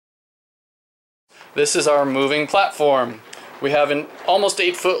This is our moving platform. We have an almost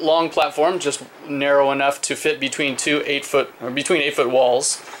 8-foot long platform, just narrow enough to fit between between 8-foot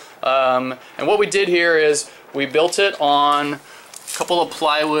walls. And what we did here is we built it on a couple of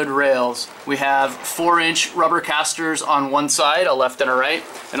plywood rails. We have 4-inch rubber casters on one side, a left and a right,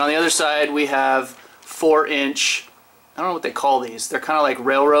 and on the other side we have 4-inch, I don't know what they call these. They're kind of like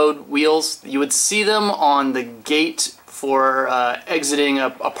railroad wheels. You would see them on the gate for exiting a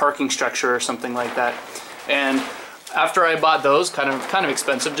parking structure or something like that. And after I bought those, kind of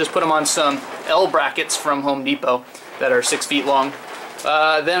expensive, just put them on some L brackets from Home Depot that are 6 feet long.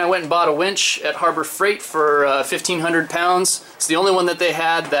 Then I went and bought a winch at Harbor Freight for 1,500 pounds. It's the only one that they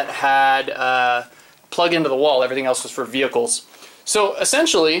had plug into the wall. Everything else was for vehicles. So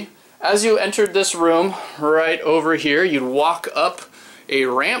essentially, as you entered this room right over here, you'd walk up a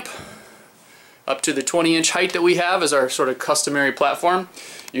ramp up to the 20-inch height that we have as our sort of customary platform.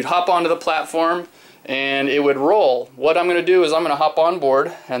 You'd hop onto the platform and it would roll. What I'm going to do is I'm going to hop on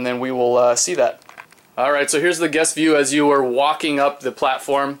board and then we will see that. Alright, so here's the guest view as you were walking up the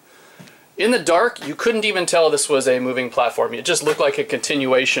platform. In the dark, you couldn't even tell this was a moving platform. It just looked like a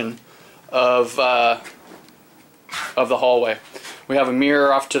continuation of the hallway. We have a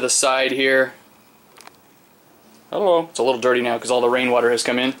mirror off to the side here. Hello. It's a little dirty now because all the rainwater has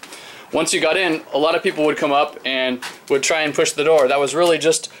come in. Once you got in, a lot of people would come up and would try and push the door. That was really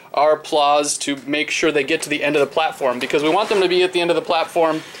just our applause to make sure they get to the end of the platform, because we want them to be at the end of the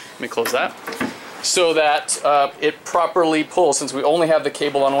platform. Let me close that. So that it properly pulls, since we only have the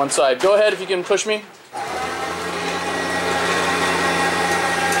cable on one side. Go ahead if you can push me.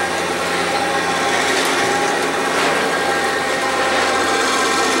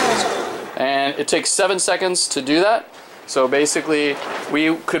 And it takes 7 seconds to do that. So basically,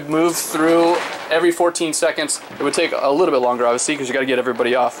 we could move through every 14 seconds. It would take a little bit longer, obviously, because you got to get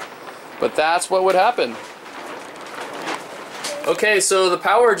everybody off. But that's what would happen. Okay, so the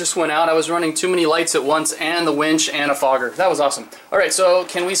power just went out. I was running too many lights at once, and the winch, and a fogger. That was awesome. Alright, so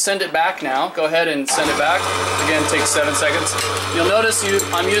can we send it back now? Go ahead and send it back. Again, it takes 7 seconds. You'll notice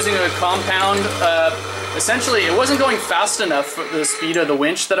I'm using a compound. Essentially, it wasn't going fast enough for the speed of the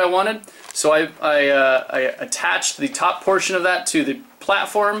winch that I wanted. So I attached the top portion of that to the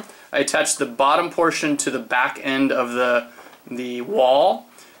platform. I attached the bottom portion to the back end of the wall.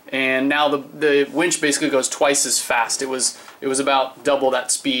 And now the winch basically goes twice as fast. It was about double that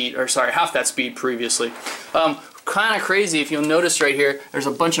speed, or sorry, half that speed previously. Kind of crazy, if you'll notice right here, there's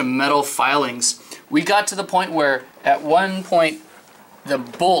a bunch of metal filings. We got to the point where at one point the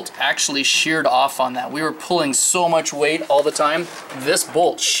bolt actually sheared off on that. We were pulling so much weight all the time. This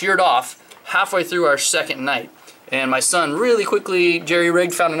bolt sheared off halfway through our second night. And my son really quickly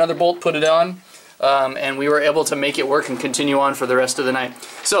jerry-rigged, found another bolt, put it on. And we were able to make it work and continue on for the rest of the night.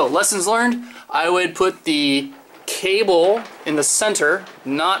 So, lessons learned, I would put the cable in the center,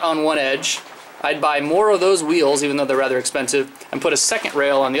 not on one edge. I'd buy more of those wheels, even though they're rather expensive, and put a second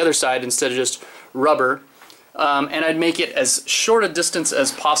rail on the other side instead of just rubber. And I'd make it as short a distance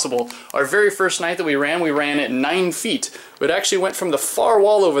as possible. Our very first night that we ran at 9 feet. It actually went from the far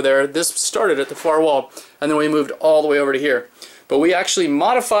wall over there. This started at the far wall, and then we moved all the way over to here. But we actually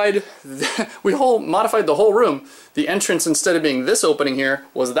modified modified the whole room. The entrance, instead of being this opening here,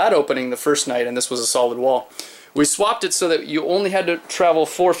 was that opening the first night, and this was a solid wall. We swapped it so that you only had to travel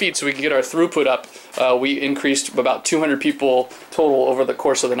 4 feet so we could get our throughput up. We increased about 200 people total over the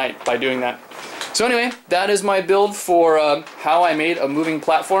course of the night by doing that. So anyway, that is my build for how I made a moving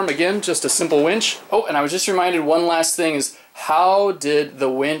platform. Again, just a simple winch. Oh, and I was just reminded one last thing is, how did the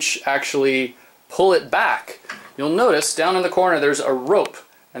winch actually pull it back? You'll notice down in the corner there's a rope,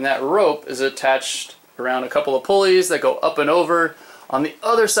 and that rope is attached around a couple of pulleys that go up and over. On the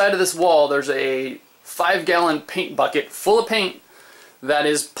other side of this wall there's a 5-gallon paint bucket full of paint that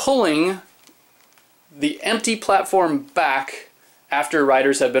is pulling the empty platform back after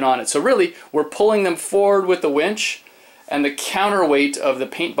riders have been on it. So really, we're pulling them forward with the winch, and the counterweight of the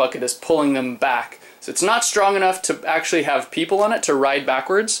paint bucket is pulling them back. So it's not strong enough to actually have people on it to ride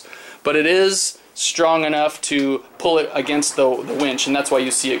backwards, but it is strong enough to pull it against the winch, and that's why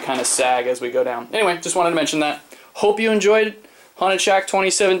you see it kind of sag as we go down. Anyway, just wanted to mention that. Hope you enjoyed Haunted Shack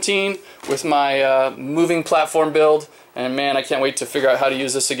 2017 with my moving platform build, and man, I can't wait to figure out how to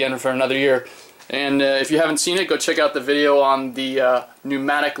use this again for another year. And if you haven't seen it, go check out the video on the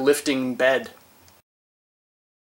pneumatic lifting bed.